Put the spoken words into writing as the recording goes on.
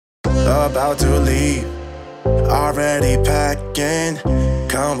about to leave, already packing.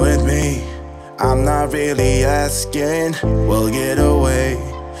 Come with me, I'm not really asking. We'll get away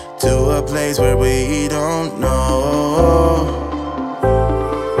to a place where we don't know.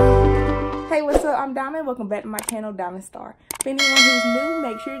 Hey, what's up? I'm Diamond. Welcome back to my channel, Diamond Star. For anyone who's new,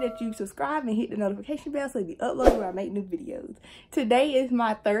 make sure that you subscribe and hit the notification bell so you'll be uploaded when I make new videos. Today is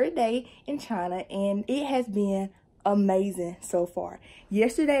my third day in China, and it has been amazing so far.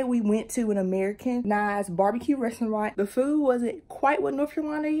 Yesterday we went to an Americanized barbecue restaurant. The food wasn't quite what North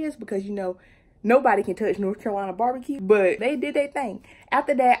Carolina is because, you know, nobody can touch North Carolina barbecue, but they did their thing.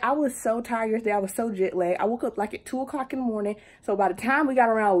 After that, I was so tired yesterday. I was so jet lagged. I woke up like at 2 o'clock in the morning. So by the time we got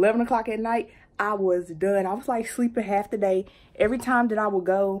around 11 o'clock at night, I was done. I was like sleeping half the day. Every time that I would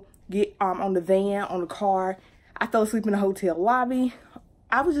go get on the van, on the car, I fell asleep in the hotel lobby.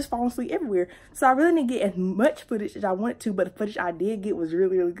 I was just falling asleep everywhere. So I really didn't get as much footage as I wanted to, but the footage I did get was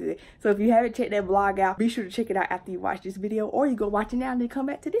really, really good. So if you haven't checked that vlog out, be sure to check it out after you watch this video, or you go watch it now and then come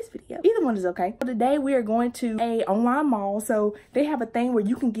back to this video. Either one is okay. So today we are going to a online mall. So they have a thing where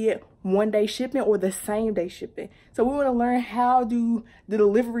you can get one-day shipping or the same day shipping. So we want to learn how do the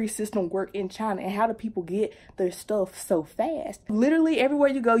delivery system work in China and how do people get their stuff so fast. Literally everywhere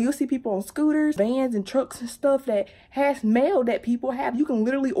you go, you'll see people on scooters, vans, and trucks and stuff that has mail that people have. You can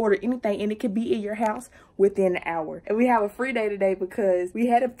literally order anything and it could be in your house within an hour. And we have a free day today because we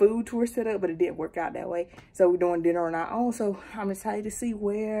had a food tour set up, but it didn't work out that way. So we're doing dinner on our own. So I'm excited to see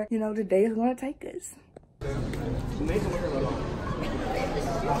where, you know, the day is going to take us.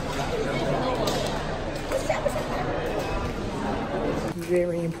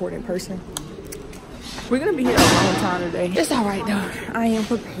 Very important person. We're gonna be here a long time today. It's all right though. I am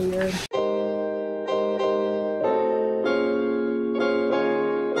prepared.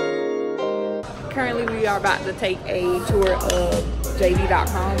 Currently, we are about to take a tour of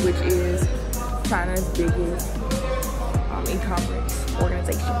JD.com, which is China's biggest e-commerce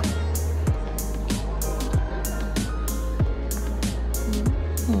organization.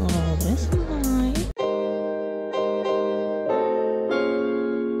 Oh, this is nice.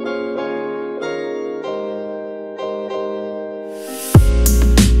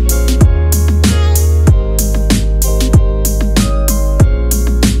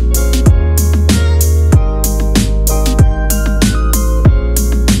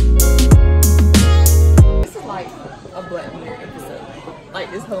 This is like a Black Mirror episode.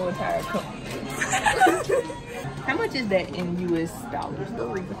 Like this whole entire company. How much is that in US dollars?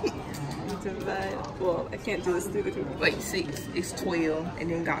 Well, I can't do this through the computer. Like 6, it's 12,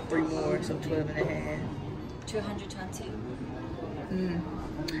 and then got 3 more, so 12 and a half. 220.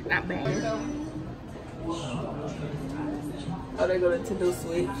 Not bad. Oh, they go to Nintendo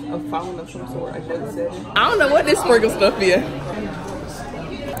Switch, a phone of some sort, like that. I don't know what this sprinkle stuff is.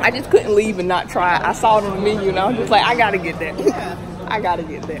 I just couldn't leave and not try it. I saw it on the menu, and I was just like, I gotta get that. I gotta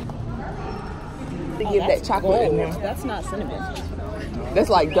get that. To give that chocolate in there. That's not cinnamon. That's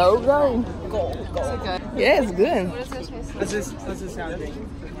like gold. Gold. Yeah, it's good. What does that taste like? Does this sound good?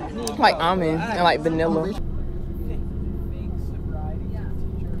 Like almond and like vanilla.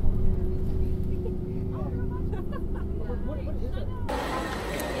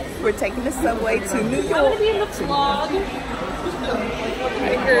 We're taking the subway to New York. I want to be in the vlog.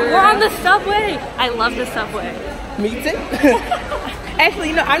 We're on the subway. I love the subway. Me too. Actually,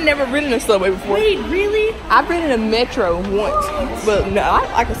 you know, I've never ridden a subway before. Wait, really? I've ridden a metro once, but no,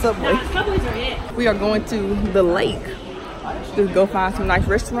 I like a subway. Nah, subways are it. We are going to the lake. Just go find some nice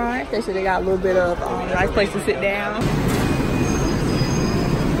restaurants. They said they got a little bit of nice place to sit down.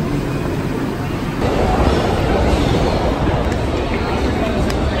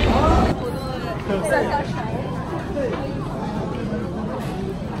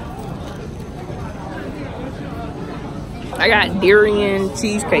 I got durian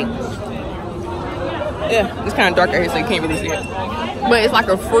cheesecake. Yeah, it's kind of dark out here, so you can't really see it. But it's like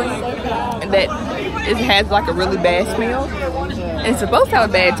a fruit that it has like a really bad smell. And it's supposed to have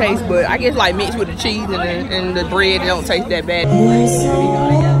a bad taste, but I guess like mixed with the cheese and the bread, it don't taste that bad.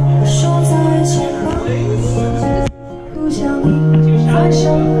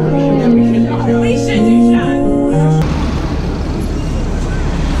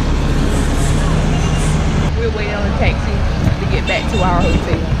 We're waiting on a taxi to get back to our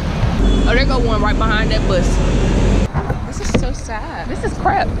hotel. Oh, there go one right behind that bus. This is so sad. This is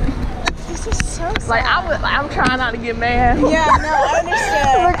crap. This is so sad. Like I'm trying not to get mad. Yeah, no, I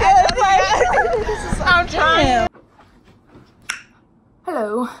understand. This is I'm trying.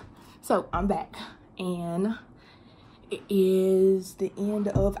 Hello. So I'm back, and it is the end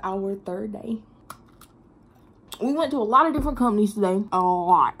of our third day. We went to a lot of different companies today. A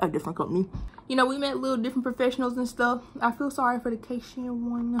lot of different companies. You know, we met little different professionals and stuff. I feel sorry for the cashier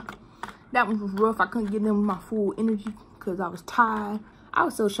one. That one was rough. I couldn't give them my full energy because I was tired. I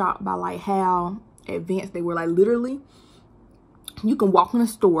was so shocked by like how advanced they were. Like literally, you can walk in a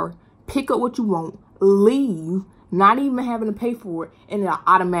store, pick up what you want, leave, not even having to pay for it, and it'll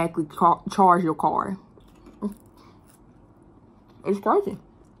automatically charge your card. It's crazy.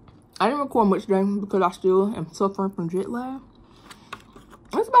 I didn't record much today because I still am suffering from jet lag.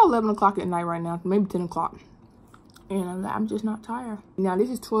 It's about 11 o'clock at night right now, maybe 10 o'clock. And I'm just not tired. Now, this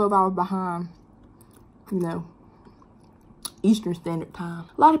is 12 hours behind, you know, Eastern Standard Time.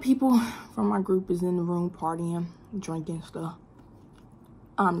 A lot of people from my group is in the room partying, drinking stuff.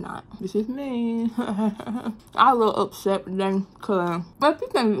 I'm not. This is me. I'm a little upset today because I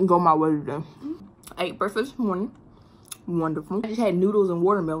think I didn't go my way today. I ate breakfast this morning. Wonderful. I just had noodles and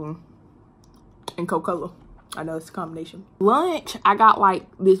watermelon and Coca-Cola. I know it's a combination. Lunch, I got like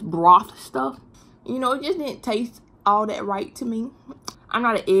this broth stuff. You know, it just didn't taste all that right to me. I'm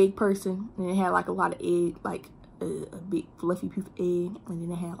not an egg person, and it had like a lot of egg, like a big fluffy piece of egg, and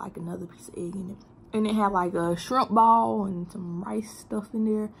then it had like another piece of egg in it. And it had like a shrimp ball and some rice stuff in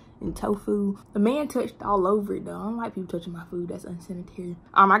there and tofu. The man touched all over it though. I don't like people touching my food. That's unsanitary.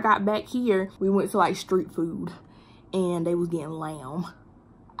 I got back here. We went to like street food and they was getting lamb.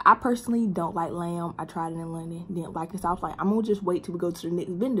 I personally don't like lamb. I tried it in London, didn't like it. So I was like, I'm gonna just wait till we go to the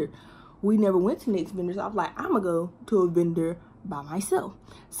next vendor. We never went to the next vendor. So I was like, I'm gonna go to a vendor by myself.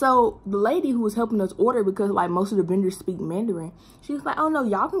 So the lady who was helping us order, because like most of the vendors speak Mandarin, she was like, oh no,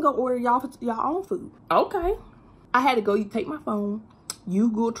 y'all can go order y'all own food. Okay. I had to go take my phone, use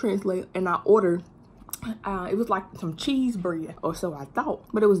Google Translate, and I ordered it was like some cheese bread, or so I thought,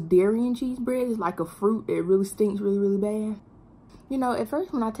 but it was dairy and cheese bread. It's like a fruit. It really stinks really bad. You know, at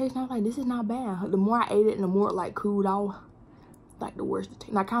first when I tasted it, I was like, this is not bad. The more I ate it and the more it like cooled off, like the worse it tasted.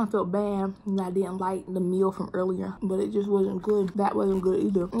 And I kind of felt bad and I didn't like the meal from earlier, but it just wasn't good. That wasn't good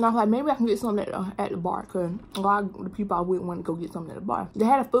either. And I was like, maybe I can get something at the bar, because a lot of the people I wouldn't want to go get something at the bar. They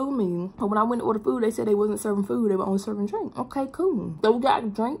had a food menu, but when I went to order food, they said they wasn't serving food. They were only serving drinks. Okay, cool. So we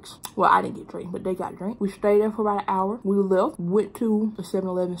got drinks. Well, I didn't get drinks, but they got drinks. We stayed there for about an hour. We left, went to the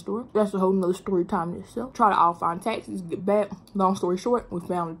 7-Eleven store. That's a whole nother story time in itself. Try to all find taxis, get back. Long story short, we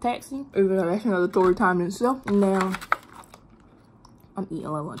found a taxi. Even though that's another story time in itself. Now, I'm eating a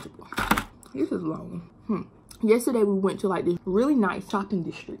Lunchable. This is long. Yesterday we went to like this really nice shopping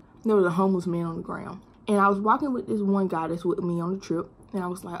district. There was a homeless man on the ground. And I was walking with this one guy that's with me on the trip. And I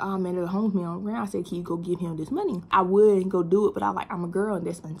was like, oh man, there's a homeless man on the ground. I said, can you go give him this money? I would go do it, but I'm a girl and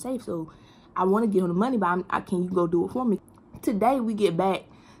that's unsafe. So I want to give him the money, but can you go do it for me? Today we get back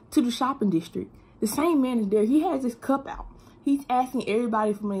to the shopping district. The same man is there. He has his cup out. He's asking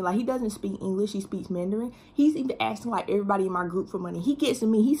everybody for money. Like, he doesn't speak English. He speaks Mandarin. He's even asking, like, everybody in my group for money. He gets to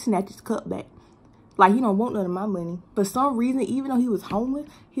me. He snatches his cup back. Like, he don't want none of my money. For some reason, even though he was homeless,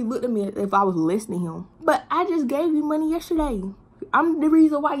 he looked at me as if I was listening to him. But I just gave you money yesterday. I'm the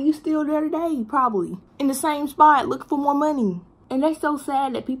reason why you still there today, probably. In the same spot, looking for more money. And that's so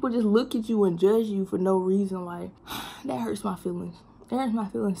sad that people just look at you and judge you for no reason. Like, that hurts my feelings. It hurts my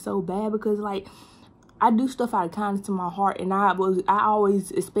feelings so bad because, like, I do stuff out of kindness to my heart, and I always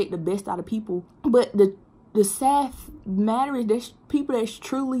expect the best out of people. But the sad matter is there's people that's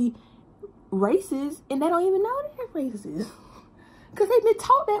truly racist, and they don't even know they're racist, because they've been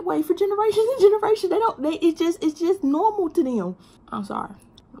taught that way for generations and generations. It's just normal to them. I'm sorry,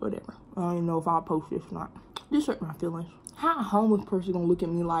 whatever. I don't even know if I'll post this or not. This hurt my feelings. How a homeless person gonna look at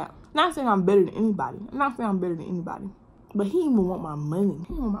me like? Not saying I'm better than anybody. I'm not saying I'm better than anybody. But he even want my money.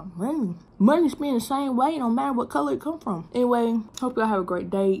 He want my money. Money spent the same way, no matter what color it come from. Anyway, hope y'all have a great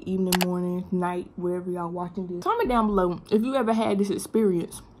day, evening, morning, night, wherever y'all watching this. Comment down below if you ever had this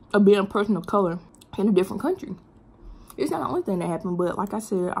experience of being a person of color in a different country. It's not the only thing that happened, but like I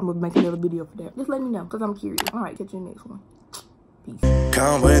said, I'm gonna make another video for that. Just let me know, because I'm curious. All right, catch you in the next one. Peace.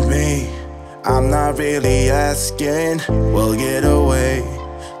 Come with me, I'm not really asking. We'll get away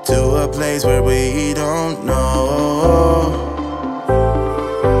to a place where we don't know.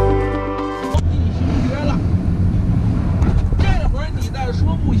 你学了，这会儿你再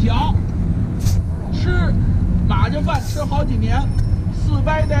说不小，吃马家饭吃好几年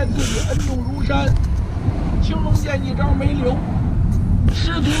，400代自己恩重如山，青龙剑一招没留，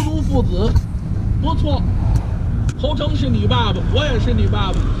师徒如父子，不错。侯成是你爸爸，我也是你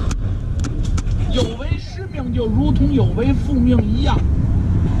爸爸。有违师命就如同有违父命一样。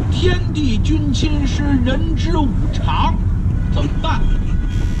 天地君亲师，人之五常，怎么办？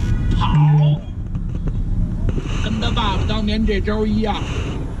跑，跟他爸爸当年这招一样，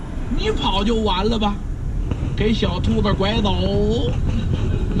你跑就完了吧？给小兔子拐走。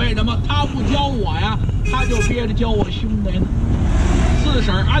为什么他不教我呀？他就憋着教我兄弟呢。四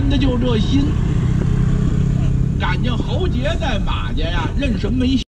婶安的就这心，感情侯杰在马家呀，认什么没